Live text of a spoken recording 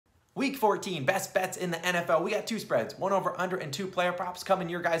Week 14, best bets in the NFL. We got two spreads, one over under and two player props coming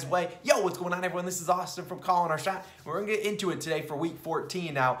your guys' way. Yo, what's going on, everyone? This is Austin from Calling Our Shot. We're going to get into it today for week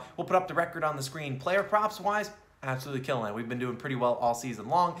 14. Now, we'll put up the record on the screen. Player props-wise, absolutely killing it. We've been doing pretty well all season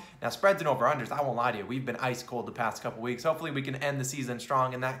long. Now, spreads and over-unders, I won't lie to you, we've been ice cold the past couple weeks. Hopefully, we can end the season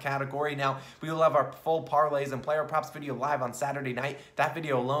strong in that category. Now, we will have our full parlays and player props video live on Saturday night. That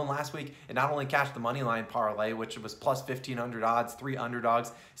video alone last week, it not only cashed the money line parlay, which was plus 1,500 odds, 3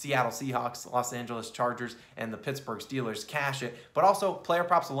 underdogs, Seattle Seahawks, Los Angeles Chargers, and the Pittsburgh Steelers cash it, but also player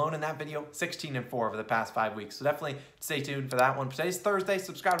props alone in that video, 16-4 over the past 5 weeks. So definitely stay tuned for that one. Today's Thursday.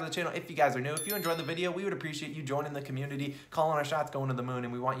 Subscribe to the channel if you guys are new. If you enjoyed the video, we would appreciate you joining the community, calling our shots, going to the moon,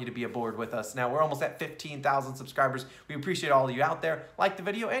 and we want you to be aboard with us. Now, we're almost at 15,000 subscribers. We appreciate all of you out there. Like the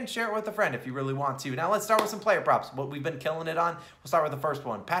video and share it with a friend if you really want to. Now, let's start with some player props. What we've been killing it on. We'll start with the first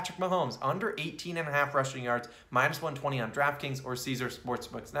one. Patrick Mahomes, under 18.5 rushing yards, minus 120 on DraftKings or Caesar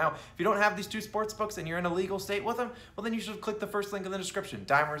Sportsbooks. Now, if you don't have these two sportsbooks and you're in a legal state with them, well, then you should click the first link in the description,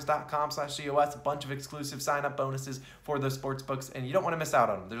 dimers.com/COS. A bunch of exclusive sign-up bonuses for those sportsbooks, and you don't want to miss out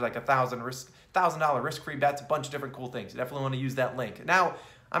on them. There's like $1,000 risk-free bets, a bunch of different cool things. You definitely want to use that link. Now,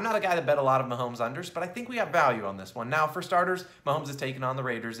 I'm not a guy that bet a lot of Mahomes unders, but I think we have value on this one. Now, for starters, Mahomes is taking on the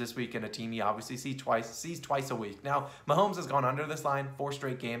Raiders this week in a team he obviously sees twice a week. Now, Mahomes has gone under this line 4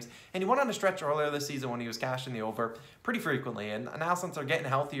 straight games, and he went on a stretch earlier this season when he was cashing the over pretty frequently. And now since they're getting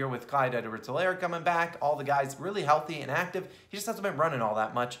healthier with Clyde Edwards-Helaire coming back, all the guys really healthy and active, he just hasn't been running all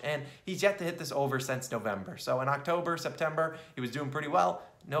that much, and he's yet to hit this over since November. So in October, September, he was doing pretty well.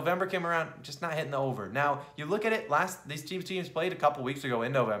 November came around, just not hitting the over. Now, you look at it, these teams played a couple weeks ago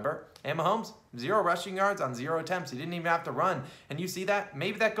in November, and Mahomes, 0 rushing yards on 0 attempts. He didn't even have to run. And you see that?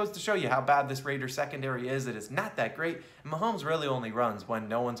 Maybe that goes to show you how bad this Raiders secondary is. It is not that great. And Mahomes really only runs when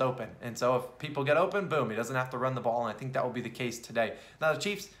no one's open. And so if people get open, boom, he doesn't have to run the ball. And I think that will be the case today. Now, the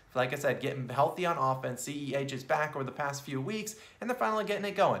Chiefs, like I said, getting healthy on offense. CEH is back over the past few weeks, and they're finally getting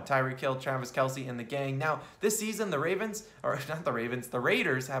it going. Tyreek Hill, Travis Kelce, and the gang. Now, this season, the Raiders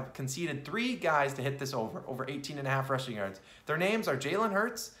have conceded 3 guys to hit this over 18.5 rushing yards. Their names are Jalen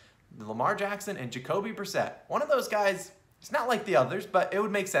Hurts, Lamar Jackson, and Jacoby Brissett. One of those guys, it's not like the others, but it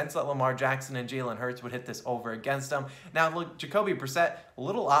would make sense that Lamar Jackson and Jalen Hurts would hit this over against them. Now, look, Jacoby Brissett, a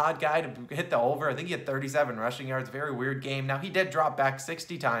little odd guy to hit the over. I think he had 37 rushing yards. Very weird game. Now, he did drop back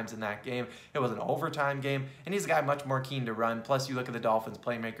 60 times in that game. It was an overtime game, and he's a guy much more keen to run. Plus, you look at the Dolphins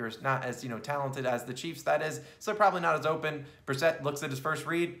playmakers, not as talented as the Chiefs, that is, so they're probably not as open. Brissett looks at his first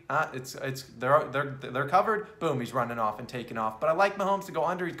read. They're covered. Boom, he's running off and taking off. But I like Mahomes to go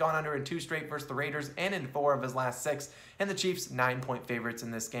under. He's gone under in 2 straight versus the Raiders and in 4 of his last 6. And the Chiefs, 9-point favorites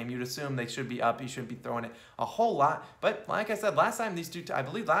in this game. You'd assume they should be up. He shouldn't be throwing it a whole lot. But like I said, last time I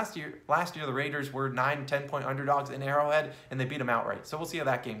believe last year the Raiders were 9-10-point underdogs in Arrowhead, and they beat them outright. So we'll see how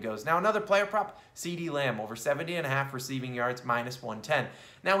that game goes. Now, another player prop, CeeDee Lamb, over 70.5 receiving yards, minus 110.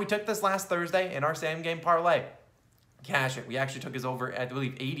 Now, we took this last Thursday in our same-game parlay. Cash it. We actually took his over, I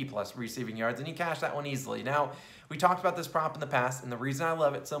believe, 80-plus receiving yards, and he cashed that one easily. Now, we talked about this prop in the past, and the reason I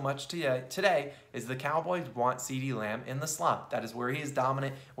love it so much today is the Cowboys want CeeDee Lamb in the slot. That is where he is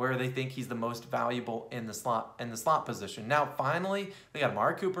dominant, where they think he's the most valuable in the slot position. Now, finally, they got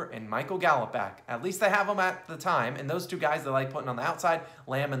Amari Cooper and Michael Gallup back. At least they have them at the time, and those 2 guys they like putting on the outside,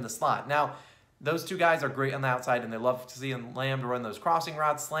 Lamb in the slot. Now, those 2 guys are great on the outside, and they love to see Lamb to run those crossing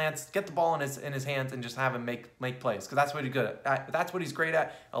routes, slants, get the ball in his hands, and just have him make plays, because that's what he's good at. That's what he's great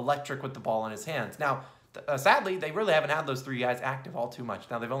at, electric with the ball in his hands. Now, sadly, they really haven't had those 3 guys active all too much.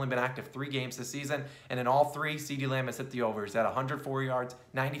 Now, they've only been active 3 games this season, and in all 3, CeeDee Lamb has hit the overs at 104 yards,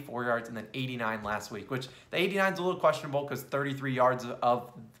 94 yards, and then 89 last week, which the 89 is a little questionable because 33 yards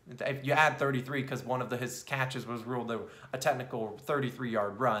if you add 33 because one of his catches was ruled a technical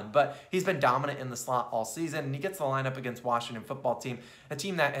 33-yard run. But he's been dominant in the slot all season, and he gets the lineup against Washington football team, a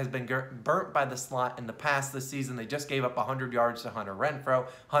team that has been burnt by the slot in the past this season. They just gave up 100 yards to Hunter Renfrow,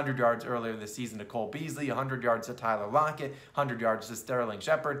 100 yards earlier this season to Cole Beasley, 100 yards to Tyler Lockett, 100 yards to Sterling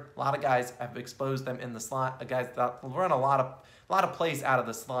Shepard. A lot of guys have exposed them in the slot. Guys that run a lot of plays out of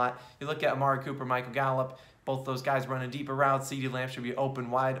the slot. You look at Amari Cooper, Michael Gallup, both those guys running deeper routes. CeeDee Lamb should be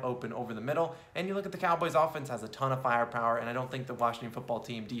wide open over the middle. And you look at the Cowboys offense, has a ton of firepower, and I don't think the Washington football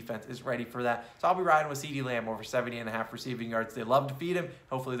team defense is ready for that. So I'll be riding with CeeDee Lamb over 70.5 receiving yards. They love to feed him.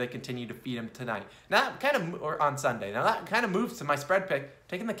 Hopefully they continue to feed him tonight. Or on Sunday. Now that kind of moves to my spread pick.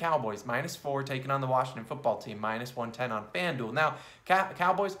 Taking the Cowboys, -4, taking on the Washington football team, -110 on FanDuel. Now,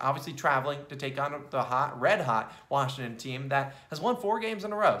 Cowboys obviously traveling to take on the red-hot Washington team that has won 4 games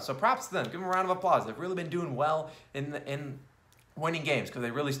in a row. So props to them. Give them a round of applause. They've really been doing well in winning games because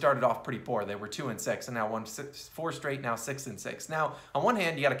they really started off pretty poor. They were 2-6 and now won 4 straight, now 6-6. Now, on one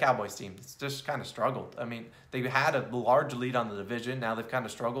hand, you got a Cowboys team that's just kind of struggled. I mean, they had a large lead on the division. Now they've kind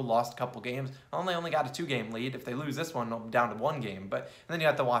of struggled, lost a couple games. Only got a 2-game lead. If they lose this one, they'll be down to 1 game. And then you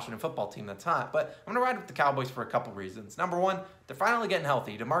got the Washington football team that's hot. But I'm going to ride with the Cowboys for a couple reasons. Number one, they're finally getting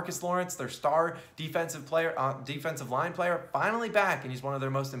healthy. DeMarcus Lawrence, their star defensive line player, finally back, and he's one of their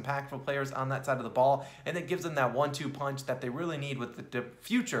most impactful players on that side of the ball. And it gives them that 1-2 punch that they really need with the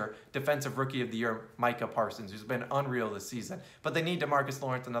future defensive rookie of the year, Micah Parsons, who's been unreal this season. But they need DeMarcus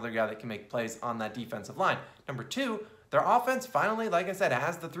Lawrence, another guy that can make plays on that defensive line. Number two, their offense finally, like I said,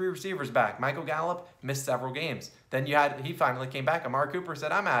 has the 3 receivers back. Michael Gallup missed several games. Then he finally came back. Amari Cooper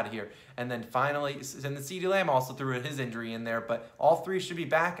said, I'm out of here. And then finally, and the CeeDee Lamb also threw his injury in there. But all 3 should be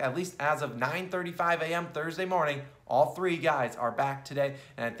back, at least as of 9:35 a.m. Thursday morning. All 3 guys are back today,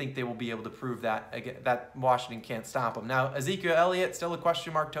 and I think they will be able to prove that Washington can't stop them. Now, Ezekiel Elliott, still a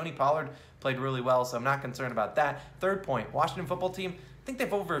question mark. Tony Pollard played really well, so I'm not concerned about that. Third point, Washington football team, I think they've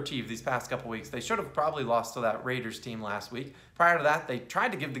overachieved these past couple weeks. They should have probably lost to that Raiders team last week. Prior to that, they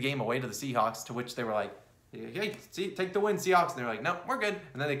tried to give the game away to the Seahawks, to which they were like, hey, take the win, Seahawks. And they were like, no, we're good.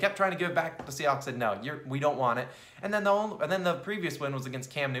 And then they kept trying to give it back. The Seahawks said, no, we don't want it. And then the previous win was against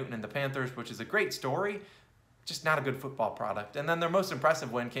Cam Newton and the Panthers, which is a great story. Just not a good football product. And then their most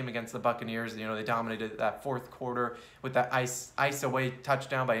impressive win came against the Buccaneers. You know, they dominated that 4th quarter with that ice away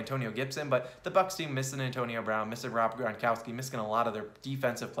touchdown by Antonio Gibson. But the Bucs team missing Antonio Brown, missing Rob Gronkowski, missing a lot of their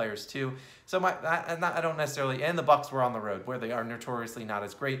defensive players too. So I don't necessarily. And the Bucs were on the road, where they are notoriously not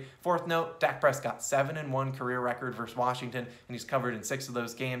as great. Fourth note: Dak Prescott 7-1 career record versus Washington, and he's covered in 6 of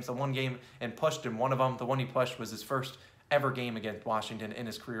those games. The 1 game and pushed in one of them. The one he pushed was his first ever game against Washington in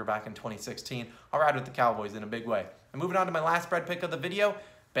his career back in 2016. I'll ride with the Cowboys in a big way. And moving on to my last spread pick of the video,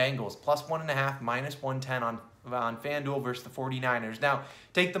 Bengals plus 1.5, minus 110 on FanDuel versus the 49ers. Now,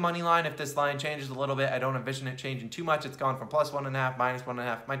 take the money line if this line changes a little bit. I don't envision it changing too much. It's gone from plus 1.5, minus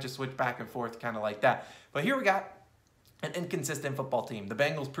 1.5. Might just switch back and forth kind of like that. But here we got an inconsistent football team. The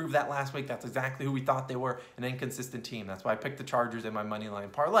Bengals proved that last week. That's exactly who we thought they were, an inconsistent team. That's why I picked the Chargers in my money line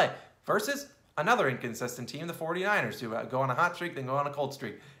parlay. Versus another inconsistent team, the 49ers, who go on a hot streak, then go on a cold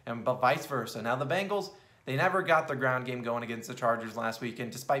streak, and vice versa. Now the Bengals, they never got their ground game going against the Chargers last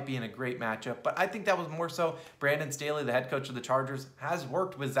weekend, despite being a great matchup. But I think that was more so Brandon Staley, the head coach of the Chargers, has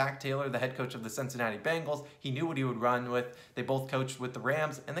worked with Zach Taylor, the head coach of the Cincinnati Bengals. He knew what he would run with. They both coached with the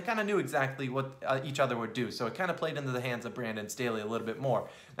Rams, and they kind of knew exactly what each other would do. So it kind of played into the hands of Brandon Staley a little bit more.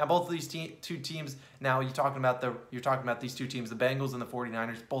 Now both of these two teams, now you're talking about these 2 teams, the Bengals and the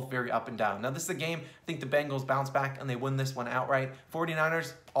 49ers, both very up and down. Now this is a game, I think the Bengals bounce back and they win this one outright.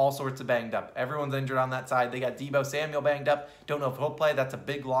 49ers, all sorts of banged up. Everyone's injured on that side. They got Deebo Samuel banged up. Don't know if he'll play. That's a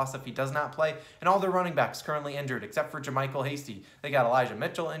big loss if he does not play. And all their running backs currently injured, except for Jermichael Hasty. They got Elijah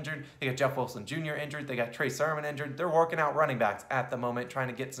Mitchell injured. They got Jeff Wilson Jr. injured. They got Trey Sermon injured. They're working out running backs at the moment, trying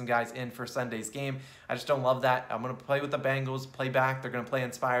to get some guys in for Sunday's game. I just don't love that. I'm going to play with the Bengals, play back. They're going to play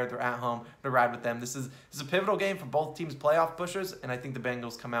inspired. They're at home. I'm going to ride with them. This is a pivotal game for both teams' playoff pushers, and I think the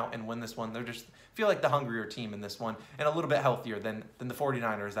Bengals come out and win this one. They're just feel like the hungrier team in this one, and a little bit healthier than the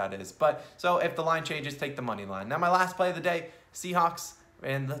 49ers, that is. But so if the line changes, take the money line. Now my last play of the day, Seahawks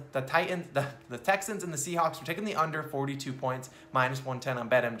and the Texans and the Seahawks are taking the under 42 points, minus 110 on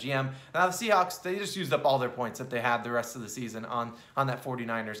BetMGM. Now the Seahawks, they just used up all their points that they had the rest of the season on that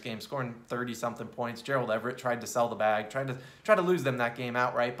 49ers game, scoring 30-something points. Gerald Everett tried to sell the bag, tried to lose them that game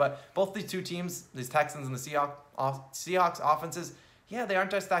outright. But both these 2 teams, these Texans and the Seahawks offenses, yeah, they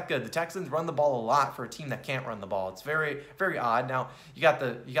aren't just that good. The Texans run the ball a lot for a team that can't run the ball. It's very, very odd. Now, you got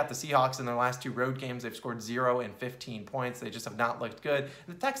the Seahawks in their last 2 road games. They've scored 0 and 15 points. They just have not looked good.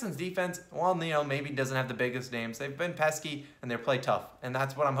 The Texans defense, well, maybe doesn't have the biggest names. They've been pesky, and they play tough. And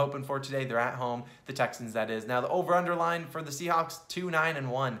that's what I'm hoping for today. They're at home, the Texans, that is. Now, the over-under line for the Seahawks,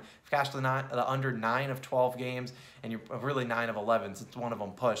 2-9-1. Cashed the under 9 of 12 games, and you're really 9 of 11 since one of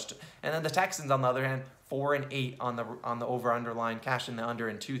them pushed. And then the Texans, on the other hand, 4-8 on the over/under line, cashing the under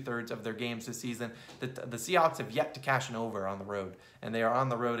in 2/3 of their games this season. The Seahawks have yet to cash an over on the road, and they are on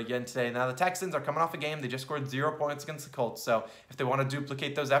the road again today. Now the Texans are coming off a game. They just scored 0 points against the Colts. So if they want to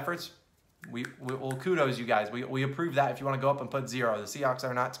duplicate those efforts, well, kudos, you guys. We approve that if you want to go up and put 0. The Seahawks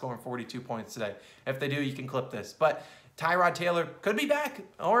are not scoring 42 points today. If they do, you can clip this. But Tyrod Taylor could be back,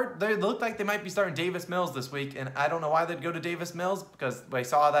 or they look like they might be starting Davis Mills this week, and I don't know why they'd go to Davis Mills because we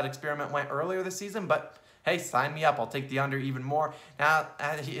saw how that experiment went earlier this season, but hey, sign me up. I'll take the under even more. Now,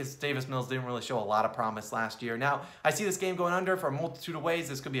 Davis Mills didn't really show a lot of promise last year. Now, I see this game going under for a multitude of ways.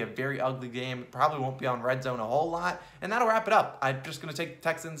 This could be a very ugly game. Probably won't be on red zone a whole lot. And that'll wrap it up. I'm just going to take the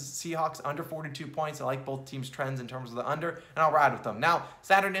Texans, Seahawks under 42 points. I like both teams' trends in terms of the under, and I'll ride with them. Now,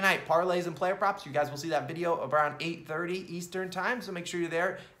 Saturday night, parlays and player props. You guys will see that video around 8:30 Eastern time, so make sure you're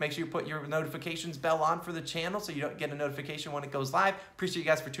there. Make sure you put your notifications bell on for the channel so you don't get a notification when it goes live. Appreciate you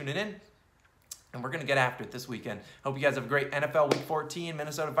guys for tuning in. And we're going to get after it this weekend. Hope you guys have a great NFL Week 14.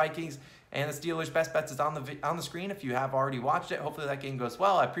 Minnesota Vikings and the Steelers' best bets is on the screen if you have already watched it. Hopefully that game goes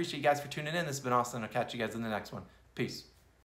well. I appreciate you guys for tuning in. This has been Austin. I'll catch you guys in the next one. Peace.